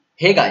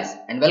Hey guys,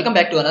 and welcome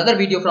back to another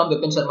video from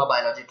Vipin Sharma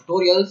Biology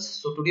Tutorials.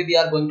 So today we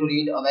are going to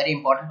read a very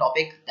important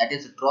topic, that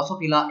is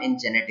Drosophila in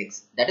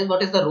genetics. That is,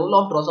 what is the role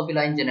of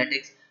Drosophila in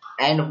genetics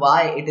and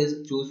why it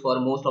is chosen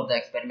for most of the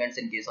experiments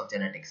in case of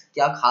genetics.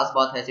 क्या खास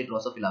बात है इस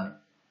Drosophila में,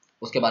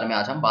 उसके बारे में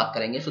आज हम बात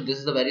करेंगे. So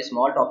this is a very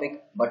small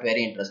topic but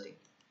very interesting.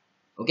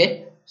 Okay,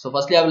 so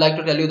firstly I would like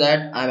to tell you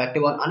that I am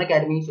active on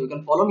Unacademy, so you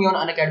can follow me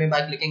on Unacademy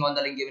by clicking on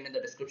the link given in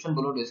the description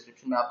below.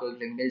 Description में आपको एक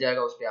link मिल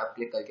जाएगा, उस पे आप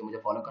click करके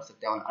मुझे follow कर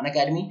सकते हैं on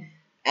Unacademy.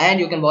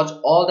 And you can watch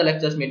all the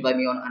lectures made by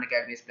me on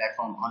Unacademy's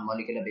platform on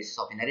molecular basis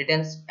of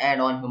inheritance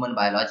and on human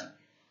biology.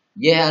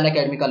 ये है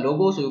Unacademy का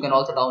logo, so you can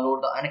also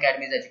download the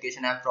Unacademy's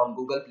education app from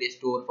Google Play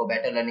Store for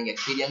better learning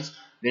experience,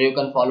 where you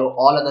can follow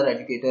all other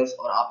educators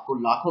और आपको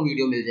लाखों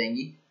video मिल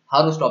जाएंगी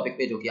हर उस topic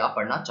पे जो कि आप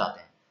पढ़ना चाहते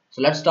हैं.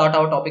 So let's start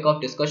our topic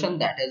of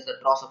discussion, that is the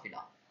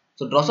Drosophila.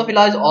 So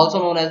Drosophila is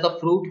also known as the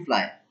fruit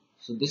fly.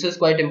 So this is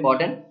quite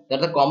important,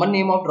 that the common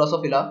name of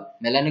Drosophila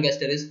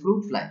melanogaster is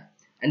fruit fly,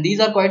 and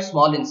these are quite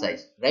small in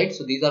size, right?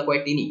 So these are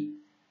quite teeny.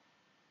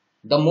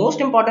 The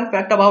most important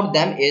fact about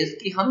them is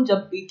कि हम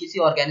जब भी किसी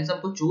organism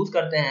को choose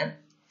करते हैं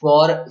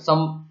for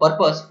some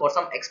purpose, for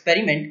some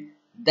experiment,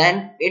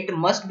 then it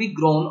must be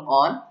grown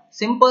on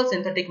simple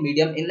synthetic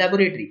medium in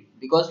laboratory,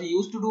 because we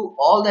used to do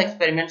all the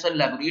experiments in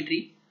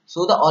laboratory.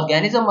 So the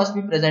organism must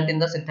be present in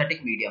the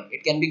synthetic medium.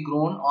 It can be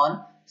grown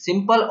on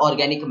simple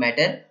organic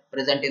matter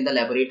present in the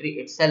laboratory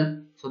itself,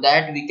 so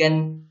that we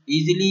can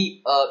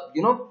easily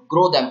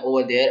grow them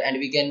over there and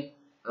we can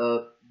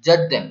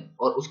judge them,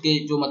 और उसके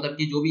जो मतलब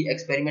कि जो भी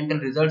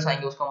experimental results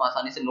आएंगे उसको हम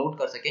आसानी से note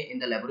कर सके in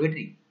the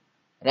laboratory,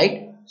 right?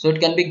 So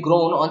it can be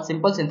grown on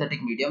simple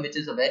synthetic medium, which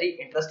is a very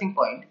interesting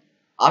point.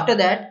 After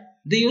that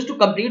they used to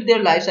complete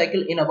their life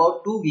cycle in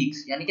about 2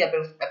 weeks, यानी कि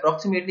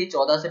approximately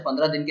 14 से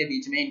 15 दिन के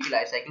बीच में इनकी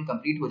life cycle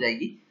complete हो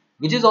जाएगी,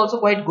 which is also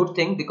quite good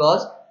thing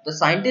because the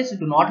scientists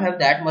do not have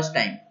that much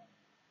time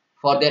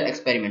for their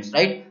experiments,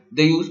 right?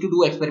 They used to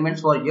do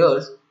experiments for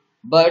years,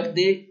 but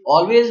they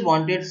always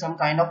wanted some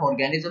kind of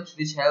organisms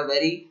which have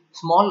very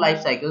small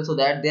life cycle, so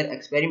that their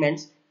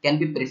experiments can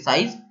be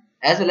precise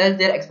as well as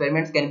their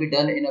experiments can be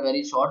done in a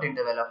very short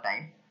interval of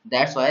time.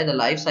 That's why the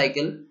life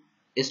cycle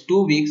is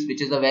 2 weeks,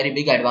 which is a very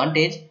big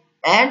advantage,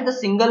 and the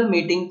single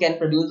mating can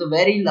produce a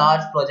very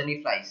large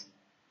progeny flies.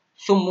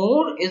 So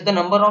more is the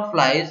number of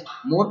flies,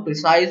 more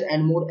precise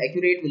and more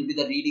accurate will be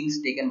the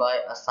readings taken by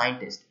a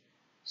scientist.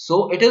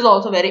 So it is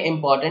also very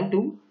important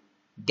to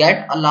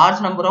get a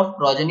large number of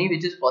progeny,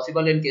 which is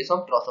possible in case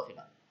of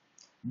Drosophila.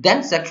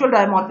 Then sexual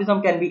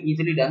dimorphism can be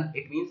easily done.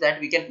 It means that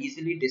we can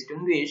easily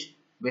distinguish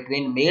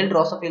between male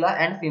Drosophila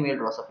and female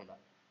Drosophila.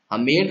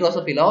 हम male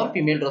Drosophila और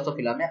female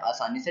Drosophila में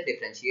आसानी से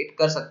differentiate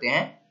कर सकते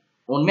हैं,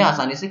 उनमें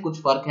आसानी से कुछ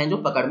फर्क हैं जो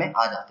पकड़ में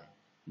आ जाते हैं,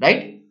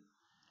 right?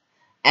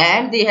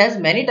 And they has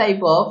many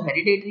type of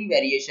hereditary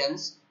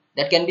variations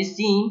that can be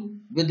seen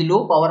with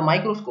low power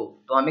microscope.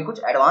 तो हमें कुछ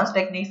एडवांस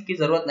टेक्निक्स की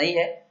जरूरत नहीं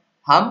है,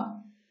 हम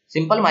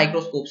सिंपल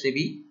माइक्रोस्कोप से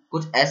भी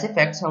कुछ ऐसे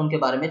फैक्ट्स हैं उनके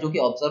बारे में जो कि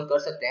ऑब्जर्व कर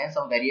सकते हैं.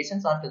 Some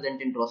variations are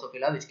present in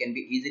Drosophila which can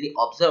be easily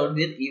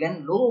observed with even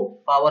low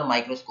power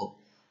microscope.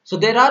 So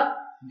there are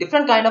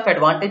different kind of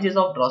advantages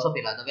of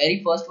Drosophila. The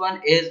very first one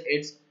is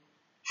its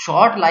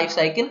short life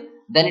cycle,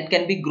 then it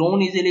can be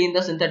grown easily in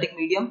the synthetic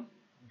medium.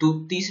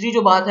 तीसरी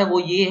जो बात है वो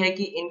ये है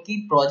कि इनकी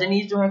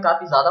progenies जो है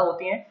काफी ज्यादा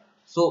होती हैं,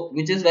 so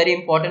which is very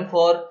important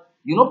for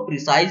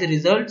precise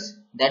results.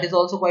 That is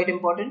also quite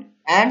important.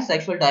 And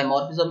sexual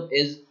dimorphism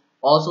is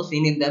also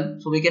seen in them,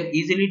 so we can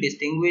easily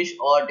distinguish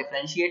or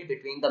differentiate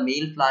between the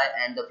male fly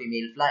and the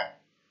female fly.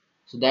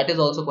 So that is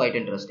also quite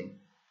interesting.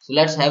 So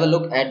let's have a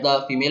look at the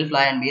female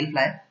fly and male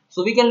fly.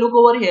 So we can look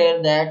over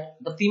here that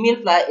the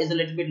female fly is a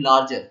little bit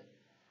larger.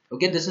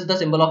 Okay, this is the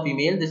symbol of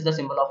female, this is the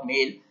symbol of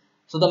male.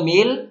 So the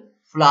male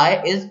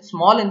fly is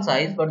small in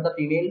size, but the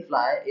female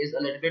fly is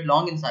a little bit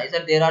long in size,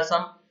 and there are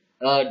some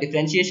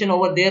differentiation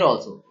over there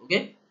also. Okay,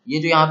 ये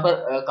जो यहाँ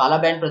पर काला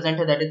band present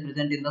है, that is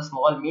present in the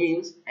small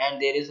males,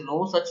 and there is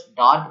no such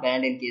dark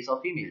band in case of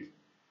females.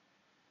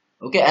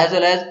 Okay, as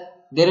well as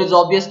there is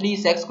obviously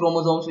sex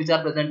chromosomes which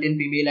are present in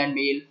female and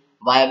male,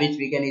 via which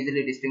we can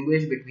easily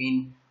distinguish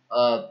between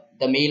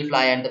the male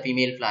fly and the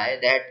female fly,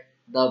 that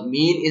the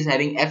male is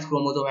having X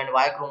chromosome and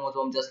Y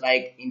chromosome, just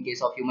like in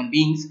case of human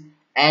beings,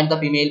 and the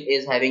female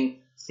is having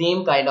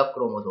same kind of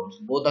chromosomes.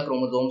 Both the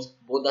chromosomes,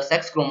 both the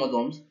sex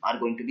chromosomes are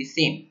going to be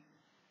same,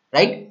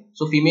 right?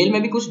 So female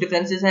में भी कुछ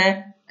differences हैं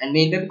and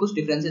male में भी कुछ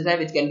differences हैं,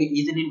 which can be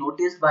easily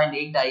noticed by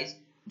naked eyes.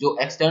 जो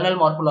external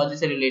morphology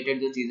से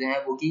related जो चीजें हैं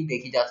वो की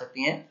देखी जा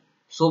सकती हैं.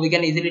 So we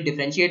can easily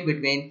differentiate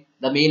between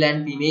the male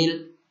and female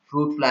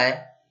fruit fly,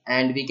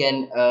 and we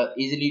can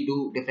easily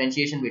do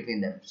differentiation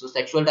between them. So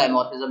sexual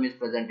dimorphism is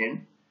present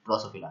in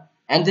Drosophila,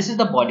 and this is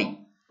the body.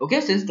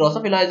 Okay, since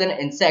Drosophila is an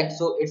insect,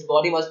 so its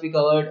body must be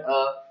covered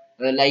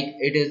like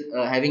it is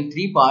having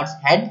 3 parts: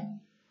 head,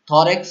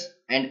 thorax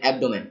and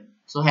abdomen.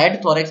 So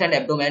head, thorax and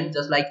abdomen,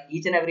 just like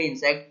each and every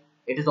insect,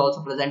 it is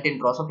also present in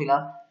Drosophila,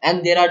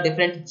 and there are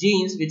different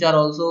genes which are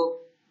also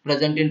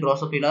present in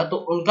Drosophila. तो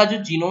उनका जो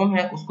genome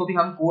है उसको भी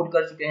हम code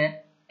कर चुके हैं,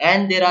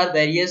 and there are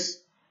various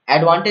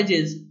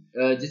advantages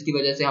जिसकी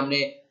वजह से हमने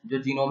जो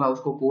जीनोम है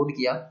उसको कोड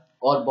किया।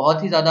 और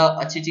बहुत ही ज़्यादा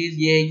अच्छी चीज़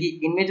ये है कि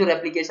इनमें जो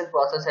रेप्लिकेशन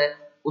प्रोसेस है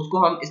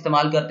उसको हम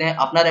इस्तेमाल करते हैं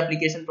अपना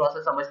रेप्लिकेशन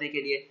प्रोसेस समझने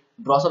के लिए।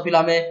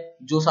 ड्रोसोफिला में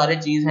जो सारे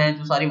चीज़ हैं,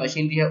 जो सारी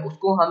मशीनरी है,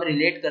 उसको हम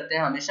रिलेट करते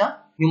हैं हमेशा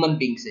ह्यूमन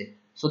बींग से,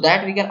 so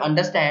that we can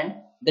understand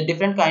the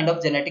different kind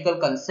of genetical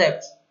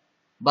concepts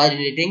by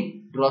relating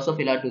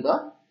Drosophila to the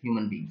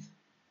human beings.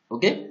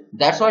 Okay,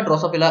 that's why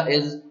Drosophila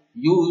is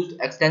used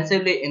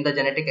extensively in the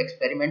genetic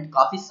experiment.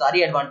 काफी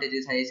सारी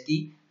advantages हैं इसकी,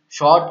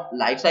 short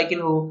life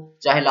cycle हो,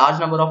 चाहे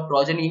large number of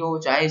progeny हो,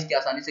 चाहे इसके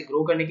आसानी से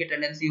ग्रो करने की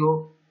टेंडेंसी हो,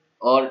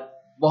 और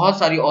बहुत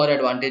सारी और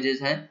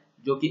एडवांटेजेस हैं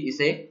जो कि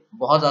इसे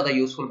बहुत ज़्यादा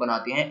यूजफुल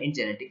बनाती हैं in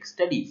genetic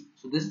studies.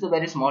 So this is a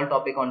very small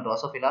topic on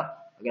Drosophila.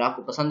 अगर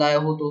आपको पसंद आया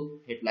हो तो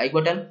hit like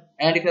button,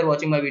 and if you are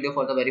watching my video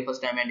for the very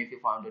first time and if you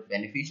found it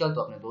beneficial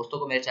तो अपने दोस्तों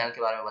को मेरे चैनल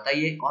के बारे में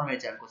बताइए और मेरे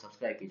चैनल को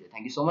सब्सक्राइब कीजिए।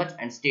 Thank you so much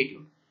and stay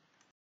tuned.